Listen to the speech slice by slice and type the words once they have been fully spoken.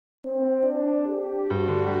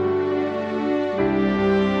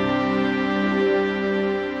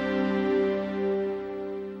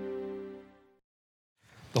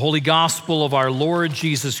Holy Gospel of our Lord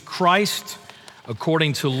Jesus Christ,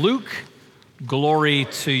 according to Luke. Glory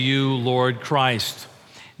to you, Lord Christ.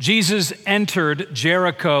 Jesus entered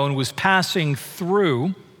Jericho and was passing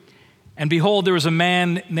through, and behold, there was a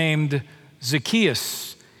man named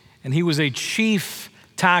Zacchaeus, and he was a chief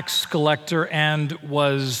tax collector and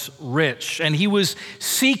was rich. And he was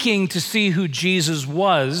seeking to see who Jesus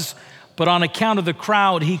was, but on account of the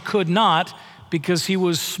crowd, he could not because he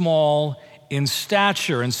was small in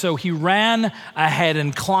stature. And so he ran ahead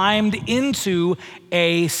and climbed into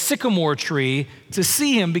a sycamore tree to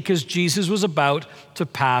see him because Jesus was about to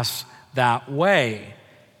pass that way.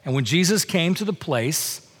 And when Jesus came to the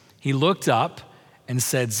place, he looked up and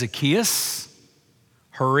said, "Zacchaeus,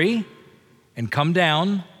 hurry and come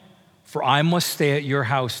down, for I must stay at your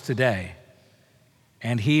house today."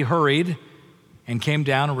 And he hurried and came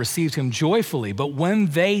down and received him joyfully. But when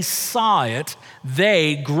they saw it,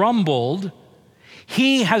 they grumbled,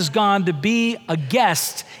 "He has gone to be a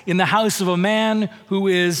guest in the house of a man who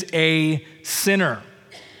is a sinner."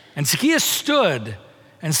 And Zacchaeus stood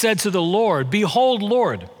and said to the Lord, "Behold,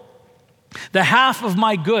 Lord, the half of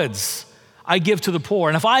my goods I give to the poor.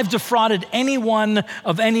 And if I've defrauded anyone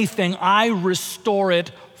of anything, I restore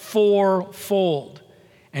it fourfold."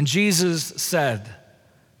 And Jesus said,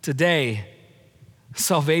 "Today,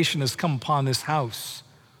 salvation has come upon this house,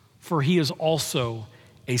 for he is also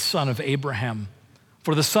a son of Abraham.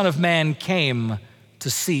 For the Son of Man came to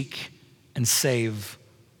seek and save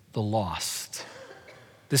the lost."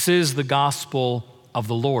 This is the gospel of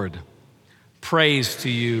the Lord. Praise to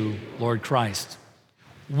you, Lord Christ.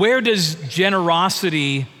 Where does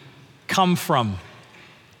generosity come from?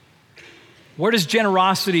 Where does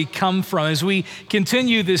generosity come from? As we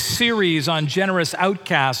continue this series on generous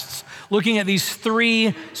outcasts, looking at these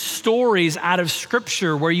three stories out of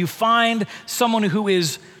Scripture where you find someone who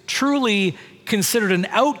is truly considered an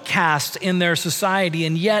outcast in their society,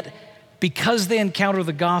 and yet, because they encounter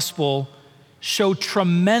the gospel, show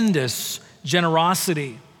tremendous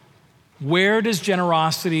generosity. Where does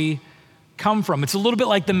generosity come from? It's a little bit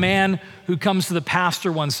like the man who comes to the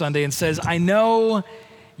pastor one Sunday and says, "I know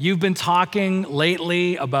you've been talking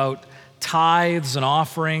lately about tithes and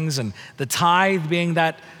offerings, and the tithe being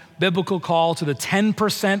that biblical call to the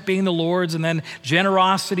 10% being the Lord's, and then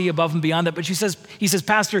generosity above and beyond that." But he says,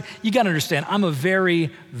 "Pastor, you got to understand, I'm a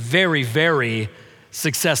very, very, very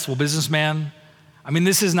successful businessman. I mean,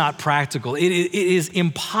 this is not practical. It is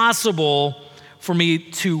impossible for me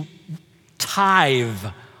to tithe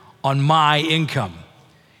on my income."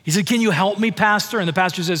 He said, "Can you help me, Pastor?" And the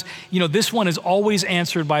pastor says, "This one is always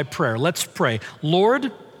answered by prayer. Let's pray.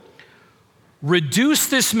 Lord, reduce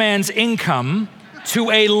this man's income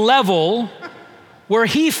to a level where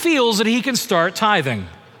he feels that he can start tithing."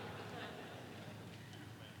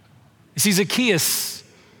 You see, Zacchaeus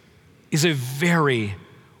is a very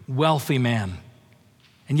wealthy man.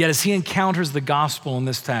 And yet as he encounters the gospel in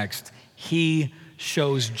this text, he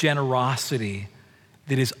shows generosity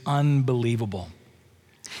that is unbelievable.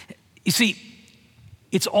 You see,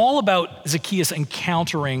 it's all about Zacchaeus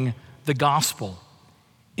encountering the gospel,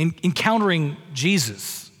 encountering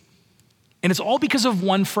Jesus. And it's all because of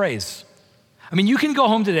one phrase. I mean, you can go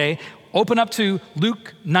home today, open up to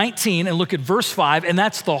Luke 19 and look at verse 5, and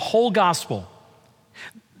that's the whole gospel.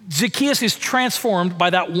 Zacchaeus is transformed by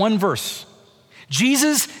that one verse.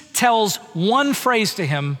 Jesus tells one phrase to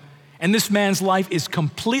him, and this man's life is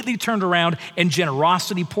completely turned around, and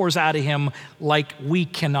generosity pours out of him like we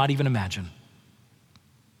cannot even imagine.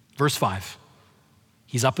 Verse 5,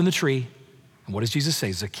 he's up in the tree, and what does Jesus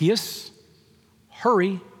say? "Zacchaeus,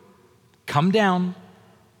 hurry, come down,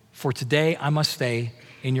 for today I must stay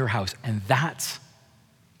in your house." And that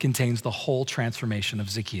contains the whole transformation of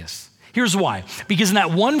Zacchaeus. Here's why. Because in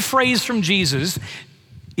that one phrase from Jesus,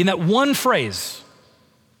 in that one phrase,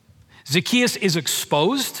 Zacchaeus is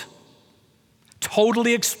exposed,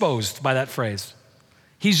 totally exposed by that phrase.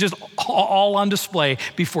 He's just all on display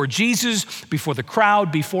before Jesus, before the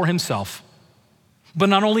crowd, before himself. But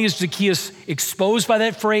not only is Zacchaeus exposed by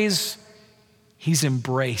that phrase, he's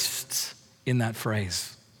embraced in that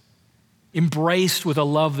phrase. Embraced with a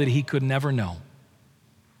love that he could never know.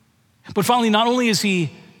 But finally, not only is he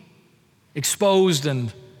exposed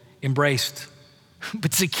and embraced,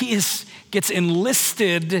 but Zacchaeus gets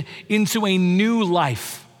enlisted into a new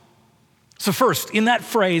life. So first, in that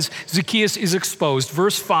phrase, Zacchaeus is exposed.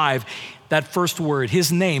 Verse 5, that first word,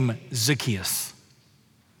 his name, Zacchaeus.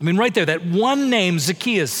 I mean, right there, that one name,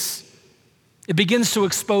 Zacchaeus, it begins to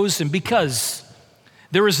expose him because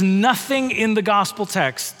there is nothing in the gospel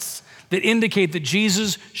texts that indicate that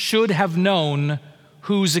Jesus should have known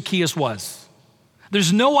who Zacchaeus was.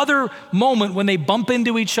 There's no other moment when they bump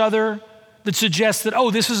into each other that suggests that, oh,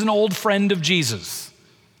 this is an old friend of Jesus.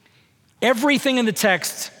 Everything in the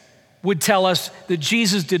text would tell us that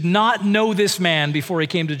Jesus did not know this man before he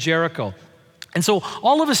came to Jericho. And so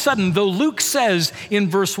all of a sudden, though Luke says in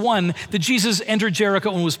verse 1 that Jesus entered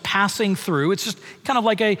Jericho and was passing through, it's just kind of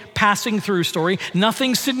like a passing through story.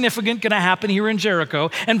 Nothing significant going to happen here in Jericho.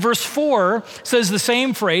 And verse 4 says the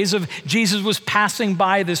same phrase of Jesus was passing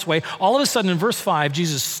by this way. All of a sudden in verse 5,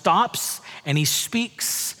 Jesus stops and he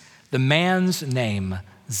speaks the man's name,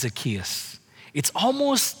 Zacchaeus. It's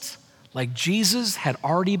almost like Jesus had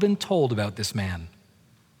already been told about this man,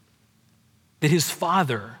 that his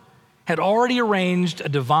Father had already arranged a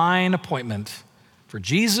divine appointment for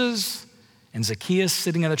Jesus and Zacchaeus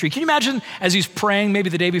sitting on the tree. Can you imagine as he's praying maybe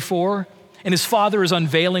the day before and his Father is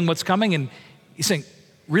unveiling what's coming and he's saying,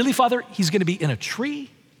 really, Father, he's going to be in a tree?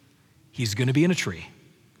 He's going to be in a tree.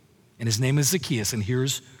 And his name is Zacchaeus, and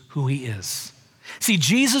here's who he is. See,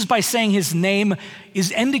 Jesus, by saying his name,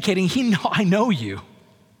 is indicating, I know you.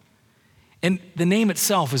 And the name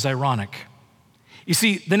itself is ironic. You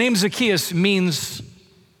see, the name Zacchaeus means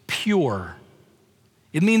pure.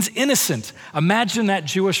 It means innocent. Imagine that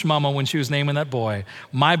Jewish mama when she was naming that boy.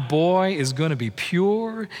 My boy is going to be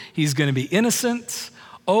pure. He's going to be innocent.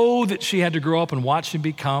 Oh, that she had to grow up and watch him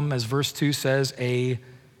become, as verse 2 says, a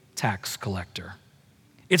tax collector.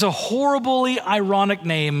 It's a horribly ironic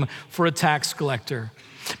name for a tax collector.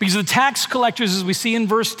 Because the tax collectors, as we see in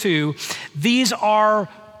verse 2, these are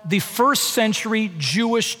the first century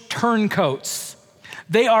Jewish turncoats.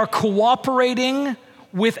 They are cooperating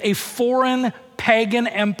with a foreign pagan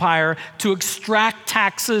empire to extract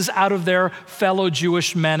taxes out of their fellow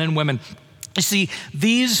Jewish men and women. You see,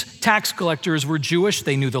 these tax collectors were Jewish.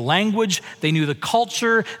 They knew the language, they knew the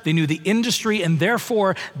culture, they knew the industry, and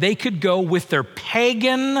therefore they could go with their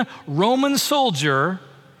pagan Roman soldier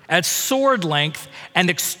at sword length and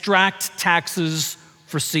extract taxes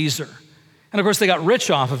for Caesar. And of course, they got rich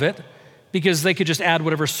off of it because they could just add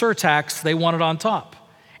whatever surtax they wanted on top.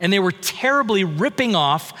 And they were terribly ripping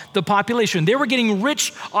off the population. They were getting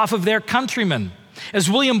rich off of their countrymen. As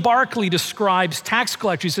William Barclay describes tax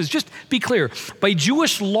collectors, he says, just be clear, by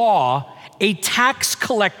Jewish law, a tax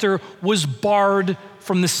collector was barred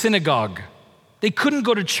from the synagogue. They couldn't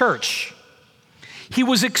go to church. He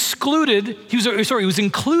was excluded, he was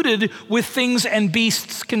included with things and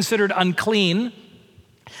beasts considered unclean.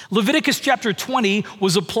 Leviticus chapter 20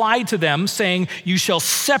 was applied to them, saying, you shall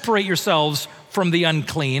separate yourselves from the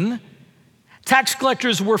unclean. Tax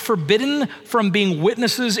collectors were forbidden from being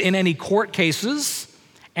witnesses in any court cases,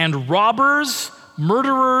 and robbers,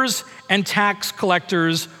 murderers, and tax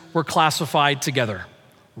collectors were classified together.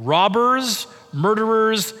 Robbers,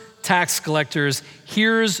 murderers, tax collectors.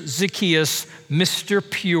 Here's Zacchaeus, Mr.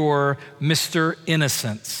 Pure, Mr.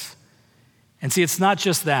 Innocent. And see, it's not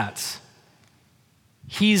just that.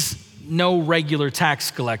 He's no regular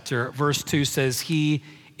tax collector. Verse 2 says he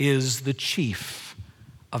is the chief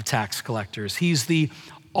of tax collectors. He's the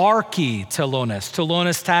architelonis.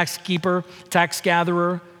 Telonis, tax keeper, tax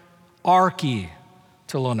gatherer.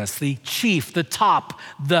 Architelonis, the chief, the top,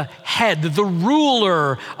 the head, the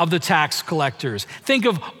ruler of the tax collectors. Think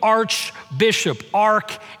of archbishop,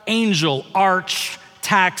 archangel, arch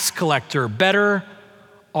tax collector. Better,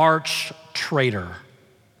 arch traitor.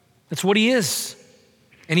 That's what he is.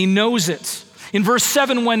 And he knows it. In verse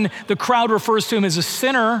 7, when the crowd refers to him as a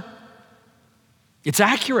sinner, it's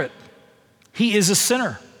accurate. He is a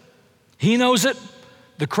sinner. He knows it,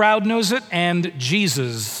 the crowd knows it, and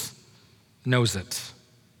Jesus knows it.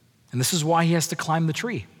 And this is why he has to climb the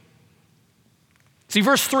tree. See,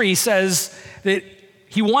 verse 3 says that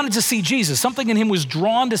he wanted to see Jesus. Something in him was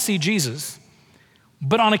drawn to see Jesus,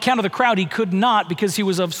 but on account of the crowd, he could not because he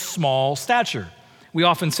was of small stature. We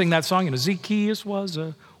often sing that song, Zacchaeus was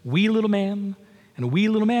a wee little man, and a wee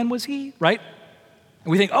little man was he, right?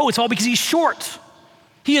 And we think, oh, it's all because he's short.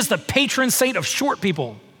 He is the patron saint of short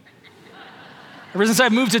people. Ever since I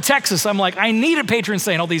moved to Texas, I'm like, I need a patron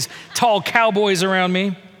saint, all these tall cowboys around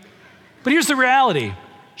me. But here's the reality.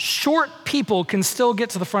 Short people can still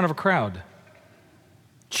get to the front of a crowd.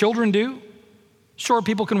 Children do. Short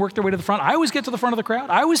people can work their way to the front. I always get to the front of the crowd.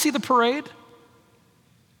 I always see the parade.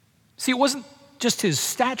 See, it wasn't just his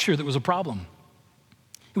stature that was a problem.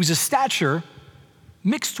 It was his stature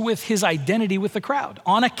mixed with his identity with the crowd.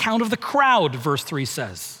 On account of the crowd, verse 3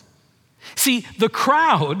 says. See, the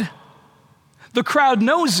crowd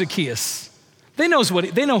knows Zacchaeus. They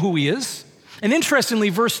know who he is. And interestingly,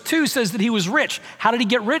 verse 2 says that he was rich. How did he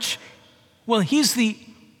get rich? Well, he's the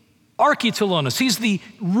Architalonos. He's the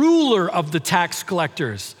ruler of the tax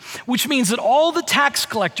collectors, which means that all the tax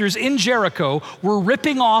collectors in Jericho were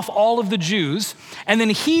ripping off all of the Jews, and then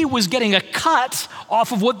he was getting a cut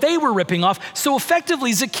off of what they were ripping off. So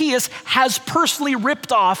effectively, Zacchaeus has personally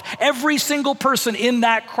ripped off every single person in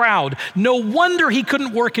that crowd. No wonder he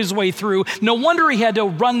couldn't work his way through. No wonder he had to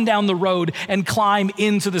run down the road and climb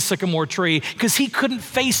into the sycamore tree, because he couldn't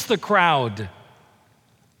face the crowd.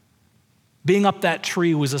 Being up that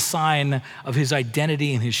tree was a sign of his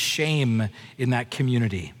identity and his shame in that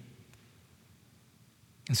community.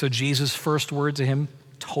 And so Jesus' first word to him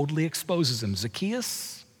totally exposes him.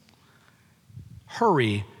 Zacchaeus,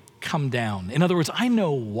 hurry, come down. In other words, I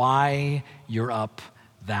know why you're up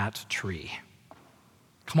that tree.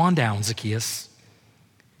 Come on down, Zacchaeus.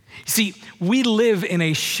 See, we live in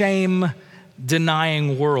a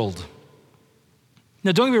shame-denying world.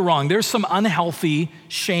 Now, don't get me wrong, there's some unhealthy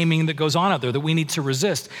shaming that goes on out there that we need to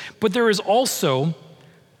resist. But there is also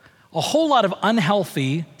a whole lot of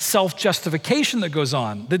unhealthy self-justification that goes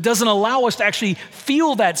on that doesn't allow us to actually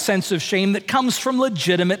feel that sense of shame that comes from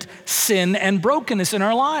legitimate sin and brokenness in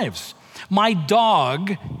our lives. My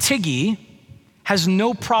dog, Tiggy, has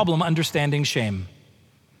no problem understanding shame.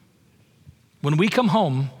 When we come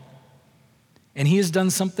home and he has done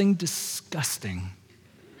something disgusting,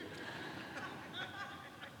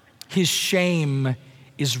 his shame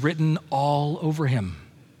is written all over him.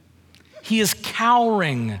 He is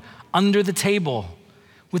cowering under the table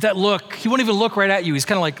with that look. He won't even look right at you. He's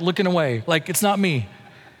kind of like looking away, like it's not me.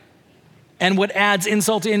 And what adds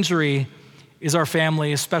insult to injury is our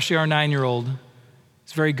family, especially our 9-year-old,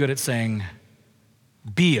 is very good at saying,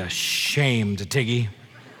 "Be ashamed, Tiggy."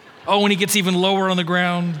 Oh, when he gets even lower on the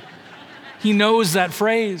ground, he knows that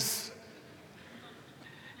phrase.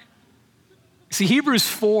 See, Hebrews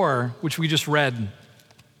 4, which we just read,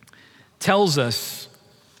 tells us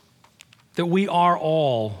that we are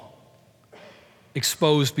all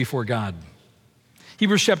exposed before God.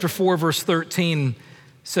 Hebrews chapter 4, verse 13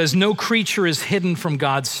 says, "No creature is hidden from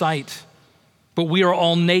God's sight, but we are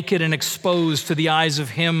all naked and exposed to the eyes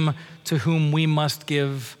of him to whom we must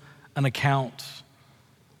give an account."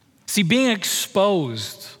 See, being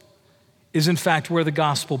exposed is in fact where the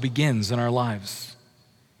gospel begins in our lives.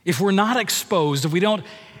 If we're not exposed, if we don't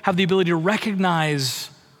have the ability to recognize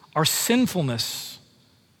our sinfulness,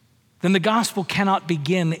 then the gospel cannot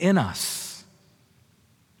begin in us.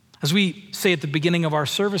 As we say at the beginning of our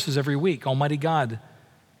services every week, Almighty God,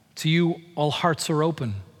 to you all hearts are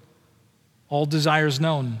open, all desires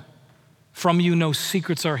known. From you no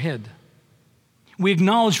secrets are hid. We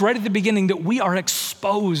acknowledge right at the beginning that we are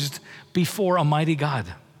exposed before a mighty God.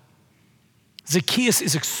 Zacchaeus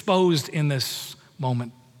is exposed in this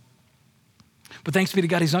moment. But thanks be to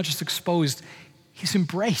God, he's not just exposed, he's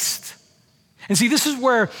embraced. And see, this is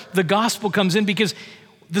where the gospel comes in, because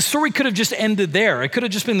the story could have just ended there. It could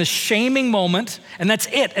have just been the shaming moment, and that's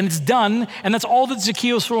it, and it's done, and that's all that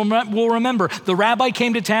Zacchaeus will remember. The rabbi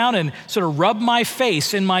came to town and sort of rubbed my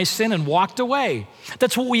face in my sin and walked away.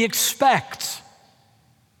 That's what we expect.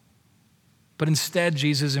 But instead,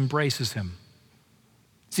 Jesus embraces him.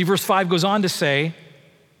 See, verse 5 goes on to say,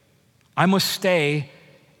 "I must stay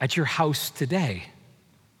at your house today."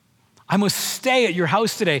 I must stay at your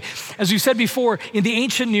house today. As we said before, in the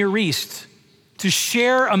ancient Near East, to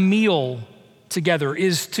share a meal together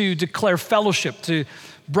is to declare fellowship, to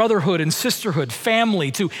brotherhood and sisterhood,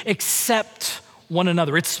 family, to accept one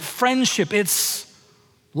another. It's friendship, it's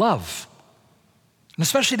love. And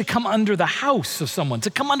especially to come under the house of someone, to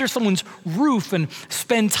come under someone's roof and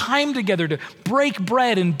spend time together, to break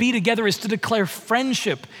bread and be together, is to declare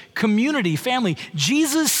friendship, community, family.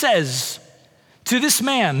 Jesus says to this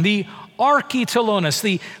man, the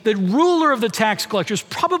Architalonos, the ruler of the tax collectors,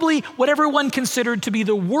 probably what everyone considered to be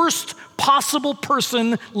the worst possible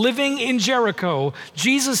person living in Jericho,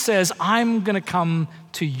 Jesus says, "I'm gonna come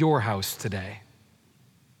to your house today.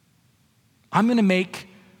 I'm gonna make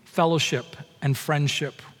fellowship and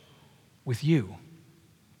friendship with you."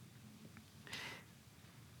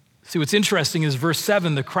 See, what's interesting is verse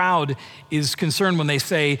 7, the crowd is concerned when they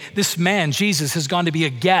say, this man, Jesus, has gone to be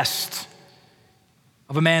a guest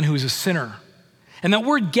of a man who is a sinner. And that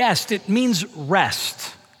word guest, it means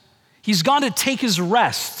rest. He's gone to take his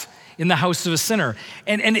rest in the house of a sinner.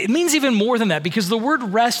 And it means even more than that, because the word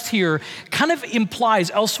rest here kind of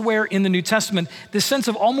implies elsewhere in the New Testament this sense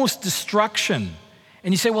of almost destruction.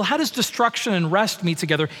 And you say, well, how does destruction and rest meet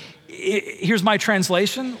together? Here's my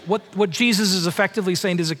translation. What Jesus is effectively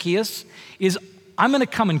saying to Zacchaeus is, I'm gonna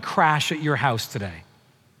come and crash at your house today.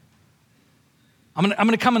 I'm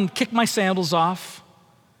gonna come and kick my sandals off.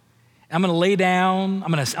 I'm gonna lay down.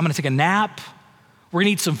 I'm gonna take a nap. We're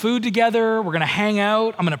gonna eat some food together. We're gonna hang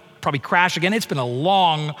out. I'm gonna probably crash again. It's been a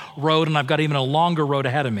long road, and I've got even a longer road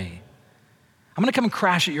ahead of me. I'm gonna come and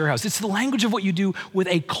crash at your house. It's the language of what you do with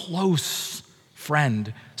a close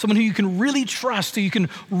friend, someone who you can really trust, who you can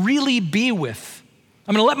really be with.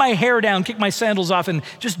 I'm gonna let my hair down, kick my sandals off, and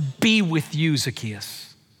just be with you,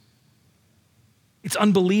 Zacchaeus. It's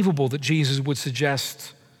unbelievable that Jesus would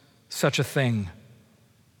suggest such a thing.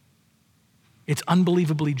 It's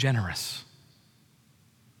unbelievably generous,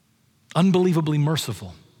 unbelievably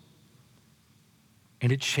merciful,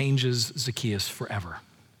 and it changes Zacchaeus forever.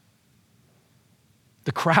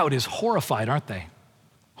 The crowd is horrified, aren't they?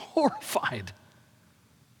 Horrified.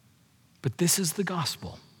 But this is the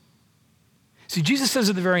gospel. See, Jesus says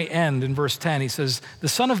at the very end in verse 10, he says, the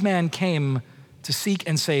Son of Man came to seek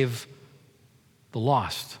and save the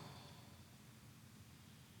lost.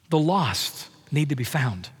 The lost need to be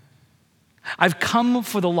found. I've come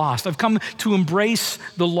for the lost. I've come to embrace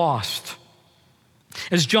the lost.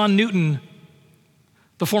 As John Newton,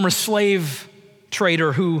 the former slave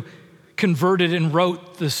trader who converted and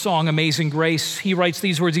wrote the song Amazing Grace, he writes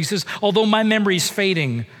these words. He says, although my memory's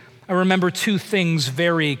fading, I remember two things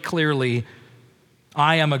very clearly.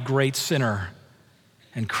 I am a great sinner,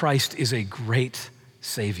 and Christ is a great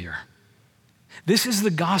Savior. This is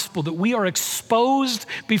the gospel, that we are exposed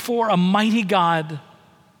before a mighty God,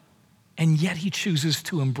 and yet he chooses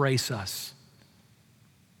to embrace us.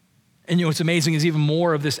 And you know what's amazing is even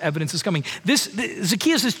more of this evidence is coming.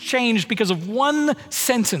 Zacchaeus is changed because of one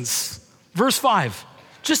sentence. Verse 5,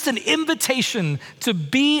 just an invitation to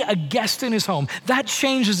be a guest in his home. That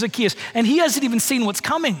changes Zacchaeus, and he hasn't even seen what's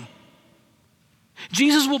coming.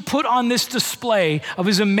 Jesus will put on this display of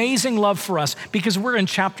his amazing love for us because we're in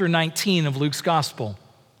chapter 19 of Luke's gospel.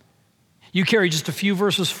 You carry just a few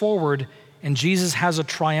verses forward, and Jesus has a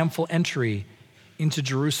triumphal entry into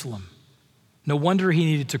Jerusalem. No wonder he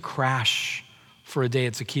needed to crash for a day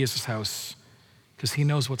at Zacchaeus' house, because he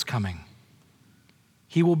knows what's coming.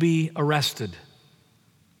 He will be arrested.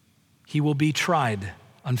 He will be tried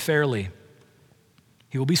unfairly.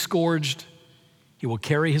 He will be scourged. He will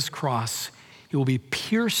carry his cross. He will be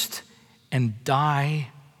pierced and die,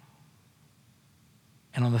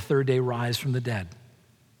 and on the third day rise from the dead.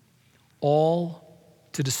 All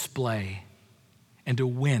to display and to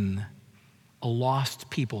win a lost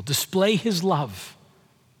people, display his love,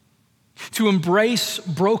 to embrace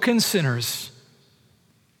broken sinners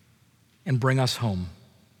and bring us home.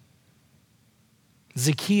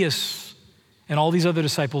 Zacchaeus and all these other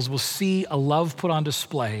disciples will see a love put on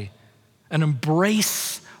display, an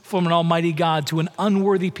embrace from an almighty God to an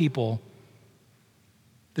unworthy people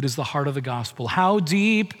that is the heart of the gospel. How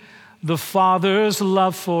deep the Father's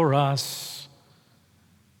love for us,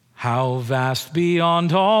 how vast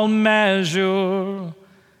beyond all measure,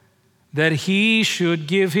 that he should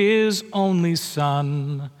give his only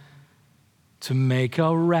Son to make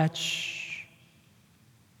a wretch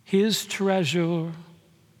his treasure.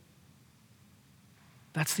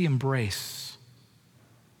 That's the embrace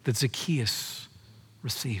that Zacchaeus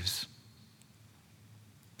receives.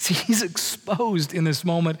 See, he's exposed in this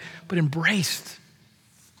moment, but embraced.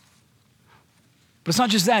 But it's not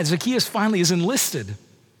just that. Zacchaeus finally is enlisted.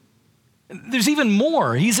 There's even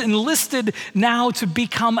more. He's enlisted now to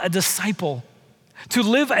become a disciple, to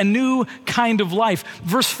live a new kind of life.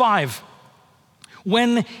 Verse 5,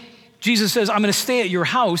 when Jesus says, I'm going to stay at your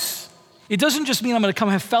house, it doesn't just mean I'm going to come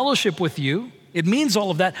have fellowship with you. It means all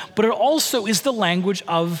of that, but it also is the language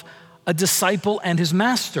of a disciple and his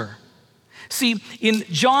master. See, in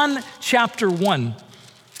John chapter 1,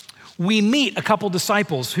 we meet a couple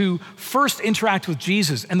disciples who first interact with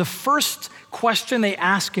Jesus, and the first question they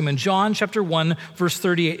ask him in John chapter 1, verse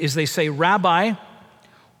 38 is they say, Rabbi,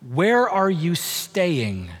 where are you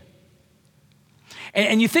staying?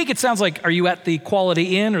 And you think it sounds like, are you at the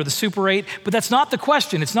Quality Inn or the Super 8? But that's not the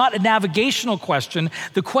question. It's not a navigational question.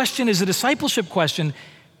 The question is a discipleship question.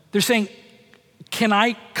 They're saying, can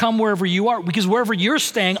I come wherever you are? Because wherever you're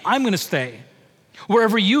staying, I'm going to stay.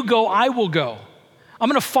 Wherever you go, I will go. I'm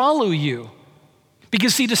going to follow you.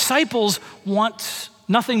 Because see, disciples want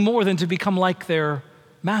nothing more than to become like their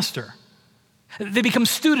master. They become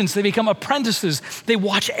students, they become apprentices. They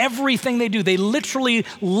watch everything they do. They literally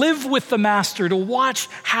live with the master to watch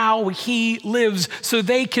how he lives so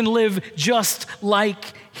they can live just like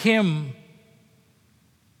him.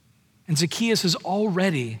 And Zacchaeus is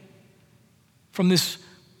already, from this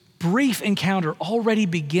brief encounter, already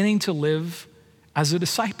beginning to live as a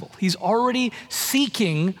disciple. He's already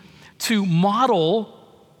seeking to model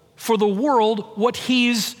for the world what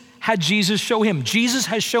he's had Jesus show him. Jesus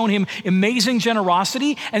has shown him amazing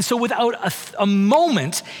generosity, and so without a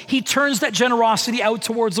moment, he turns that generosity out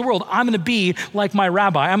towards the world. I'm going to be like my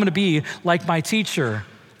rabbi. I'm going to be like my teacher.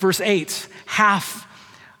 Verse 8, half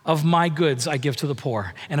of my goods I give to the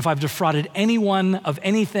poor, and if I've defrauded anyone of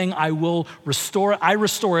anything, I will restore it. I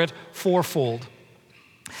restore it fourfold.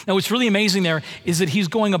 Now, what's really amazing there is that he's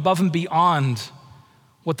going above and beyond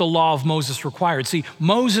what the law of Moses required. See,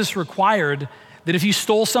 Moses required that if you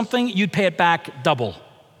stole something, you'd pay it back double.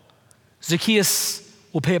 Zacchaeus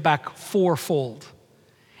will pay it back fourfold.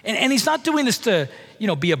 And he's not doing this to,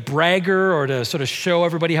 be a bragger or to sort of show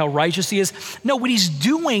everybody how righteous he is. No, what he's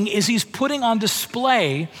doing is he's putting on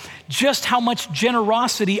display just how much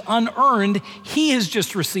generosity unearned he has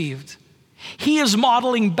just received. He is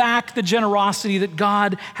modeling back the generosity that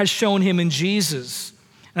God has shown him in Jesus.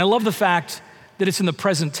 And I love the fact that it's in the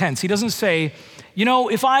present tense. He doesn't say,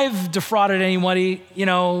 if I've defrauded anybody,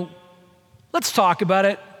 let's talk about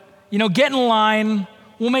it. Get in line,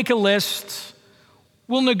 we'll make a list,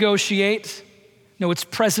 we'll negotiate. No, it's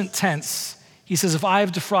present tense. He says, if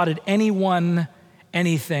I've defrauded anyone,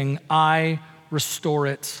 anything, I restore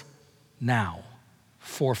it now,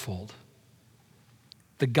 fourfold.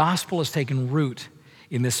 The gospel has taken root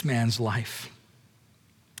in this man's life.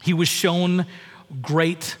 He was shown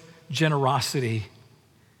great generosity,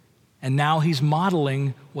 and now he's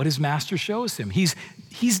modeling what his master shows him. He's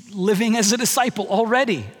living as a disciple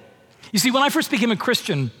already. You see, when I first became a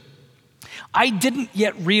Christian, I didn't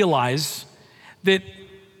yet realize that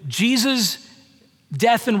Jesus'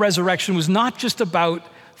 death and resurrection was not just about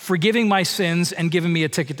forgiving my sins and giving me a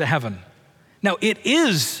ticket to heaven. Now, it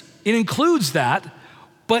includes that,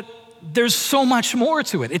 but there's so much more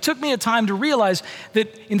to it. It took me a time to realize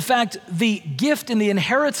that, in fact, the gift and the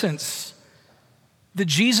inheritance that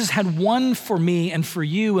Jesus had won for me and for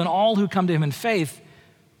you and all who come to him in faith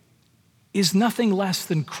is nothing less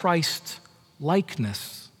than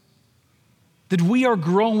Christ-likeness. That we are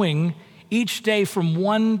growing each day from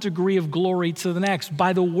one degree of glory to the next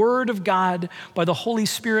by the word of God, by the Holy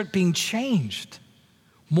Spirit being changed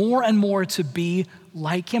more and more to be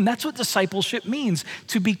like him. That's what discipleship means,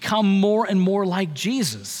 to become more and more like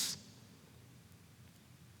Jesus.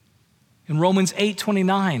 In Romans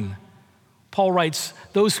 8:29, Paul writes,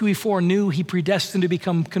 those who he foreknew, he predestined to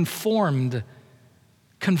become conformed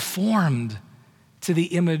to the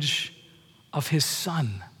image of his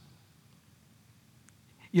Son.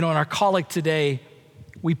 In our collect today,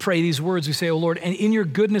 we pray these words. We say, oh Lord, and in your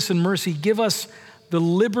goodness and mercy, give us the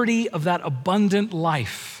liberty of that abundant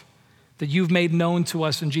life that you've made known to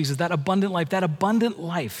us in Jesus. That abundant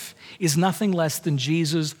life is nothing less than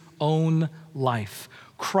Jesus' own life.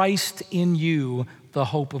 Christ in you, the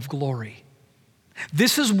hope of glory.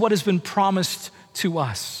 This is what has been promised to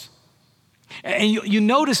us. And you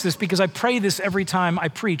notice this because I pray this every time I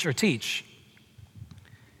preach or teach,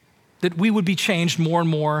 that we would be changed more and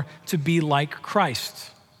more to be like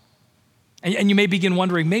Christ. And you may begin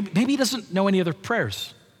wondering, maybe he doesn't know any other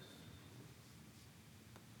prayers.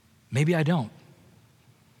 Maybe I don't.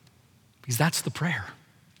 Because that's the prayer.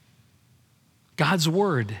 God's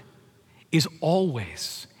word is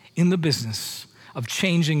always in the business of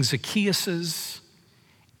changing Zacchaeus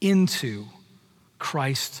into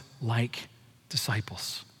Christ-like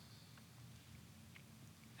disciples.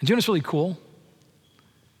 And do you know what's really cool?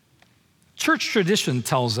 Church tradition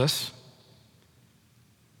tells us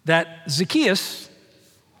that Zacchaeus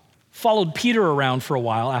followed Peter around for a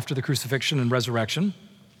while after the crucifixion and resurrection.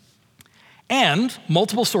 And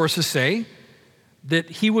multiple sources say that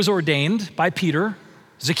he was ordained by Peter,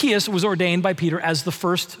 Zacchaeus was ordained by Peter as the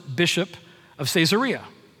first bishop of Caesarea.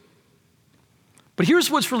 But here's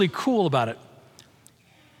what's really cool about it,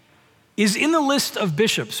 is in the list of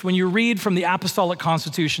bishops, when you read from the apostolic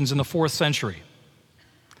constitutions in the 4th century,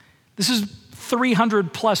 this is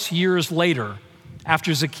 300 plus years later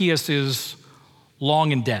after Zacchaeus is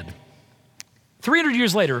long and dead. 300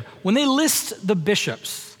 years later, when they list the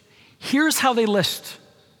bishops, here's how they list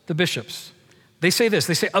the bishops. They say this,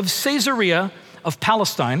 they say, of Caesarea of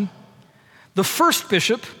Palestine, the first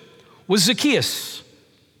bishop was Zacchaeus,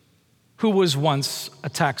 who was once a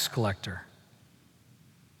tax collector.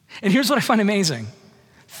 And here's what I find amazing.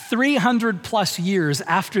 300 plus years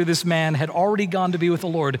after this man had already gone to be with the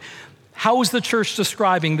Lord, how is the church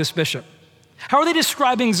describing this bishop? How are they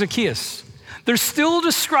describing Zacchaeus? They're still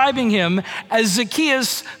describing him as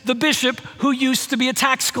Zacchaeus, the bishop who used to be a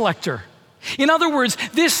tax collector. In other words,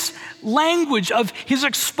 this language of his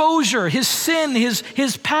exposure, his sin,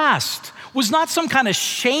 his past, was not some kind of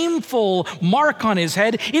shameful mark on his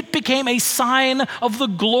head. It became a sign of the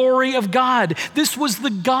glory of God. This was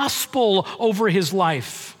the gospel over his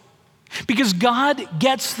life. Because God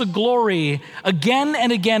gets the glory again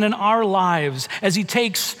and again in our lives as he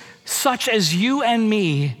takes such as you and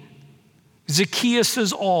me,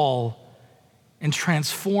 Zacchaeus' all, and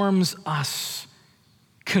transforms us,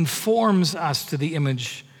 conforms us to the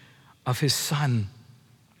image of his Son.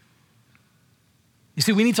 You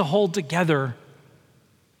see, we need to hold together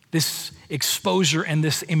this exposure and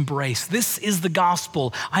this embrace. This is the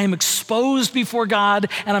gospel. I am exposed before God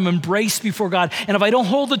and I'm embraced before God. And if I don't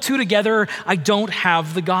hold the two together, I don't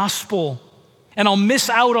have the gospel. And I'll miss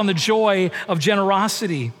out on the joy of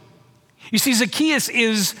generosity. You see, Zacchaeus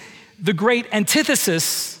is the great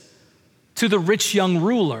antithesis to the rich young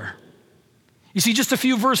ruler. You see, just a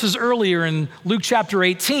few verses earlier in Luke chapter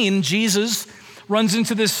 18, Jesus runs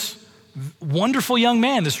into this wonderful young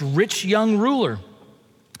man, this rich young ruler.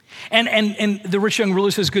 And the rich young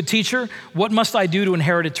ruler says, "Good teacher, what must I do to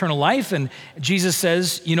inherit eternal life?" And Jesus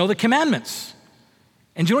says, "You know the commandments."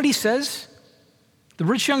 And do you know what he says? The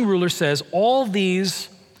rich young ruler says, "All these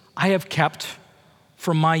I have kept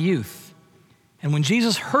from my youth." And when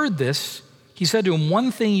Jesus heard this, he said to him,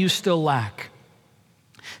 "One thing you still lack.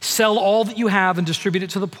 Sell all that you have and distribute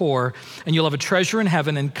it to the poor, and you'll have a treasure in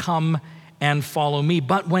heaven, and come and follow me."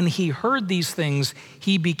 But when he heard these things,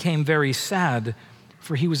 he became very sad,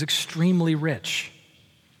 for he was extremely rich.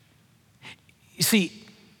 You see,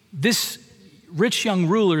 this rich young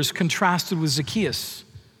ruler is contrasted with Zacchaeus.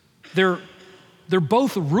 They're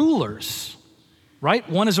both rulers, right?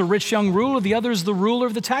 One is a rich young ruler, the other is the ruler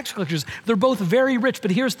of the tax collectors. They're both very rich, but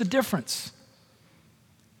here's the difference.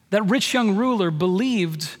 That rich young ruler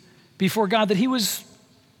believed before God that he was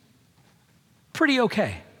pretty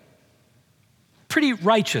okay, pretty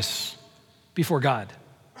righteous before God.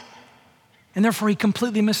 And therefore, he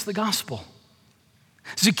completely missed the gospel.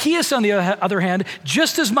 Zacchaeus, on the other hand,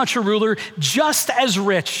 just as much a ruler, just as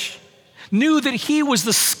rich, knew that he was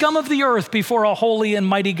the scum of the earth before a holy and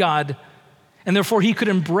mighty God, and therefore he could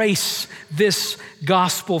embrace this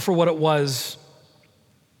gospel for what it was.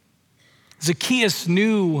 Zacchaeus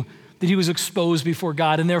knew that he was exposed before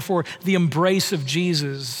God, and therefore the embrace of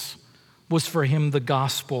Jesus was for him the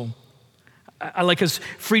gospel. I like as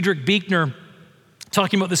Friedrich Buechner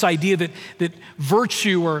talking about this idea that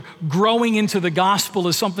virtue or growing into the gospel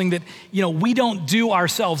is something that, we don't do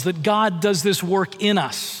ourselves, that God does this work in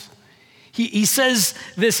us. He says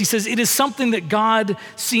this, he says, it is something that God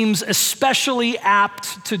seems especially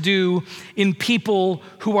apt to do in people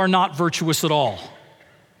who are not virtuous at all.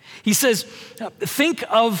 He says,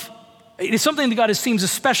 it is something that God seems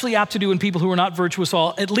especially apt to do in people who are not virtuous at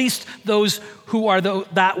all, at least those who are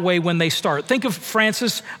that way when they start. Think of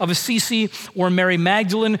Francis of Assisi or Mary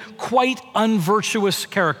Magdalene, quite unvirtuous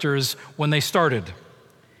characters when they started.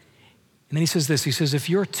 And then he says this, he says, if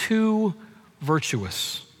you're too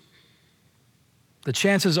virtuous, the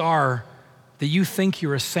chances are that you think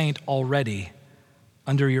you're a saint already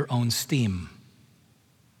under your own steam.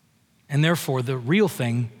 And therefore, the real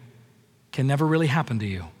thing can never really happen to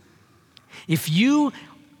you. If you're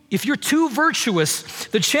too virtuous,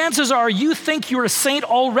 the chances are you think you're a saint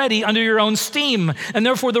already under your own steam, and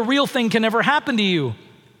therefore the real thing can never happen to you.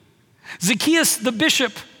 Zacchaeus, the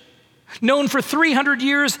bishop, known for 300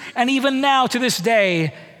 years and even now to this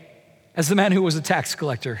day as the man who was a tax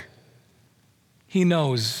collector, he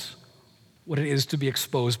knows what it is to be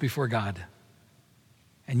exposed before God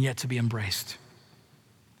and yet to be embraced.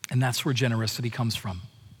 And that's where generosity comes from.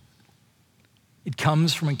 It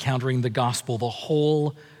comes from encountering the gospel, the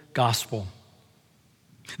whole gospel.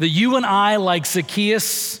 That you and I, like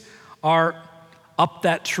Zacchaeus, are up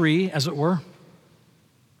that tree, as it were,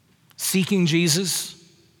 seeking Jesus,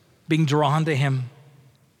 being drawn to him.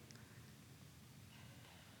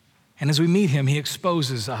 And as we meet him, he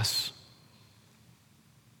exposes us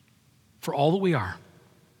for all that we are.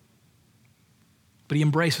 But he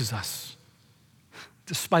embraces us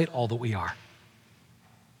despite all that we are.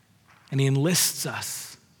 And he enlists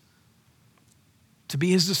us to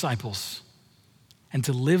be his disciples and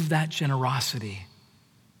to live that generosity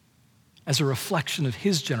as a reflection of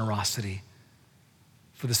his generosity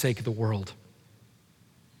for the sake of the world.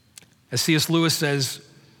 As C.S. Lewis says,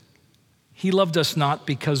 he loved us not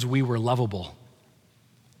because we were lovable.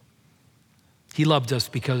 He loved us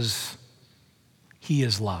because he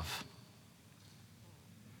is love.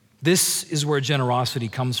 This is where generosity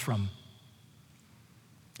comes from.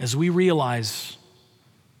 As we realize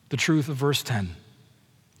the truth of verse 10,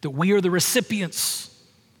 that we are the recipients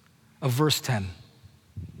of verse 10,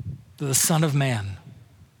 that the Son of Man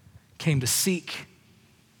came to seek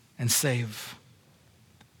and save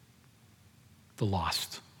the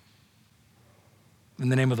lost. In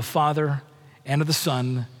the name of the Father, and of the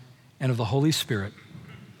Son, and of the Holy Spirit,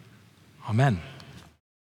 Amen.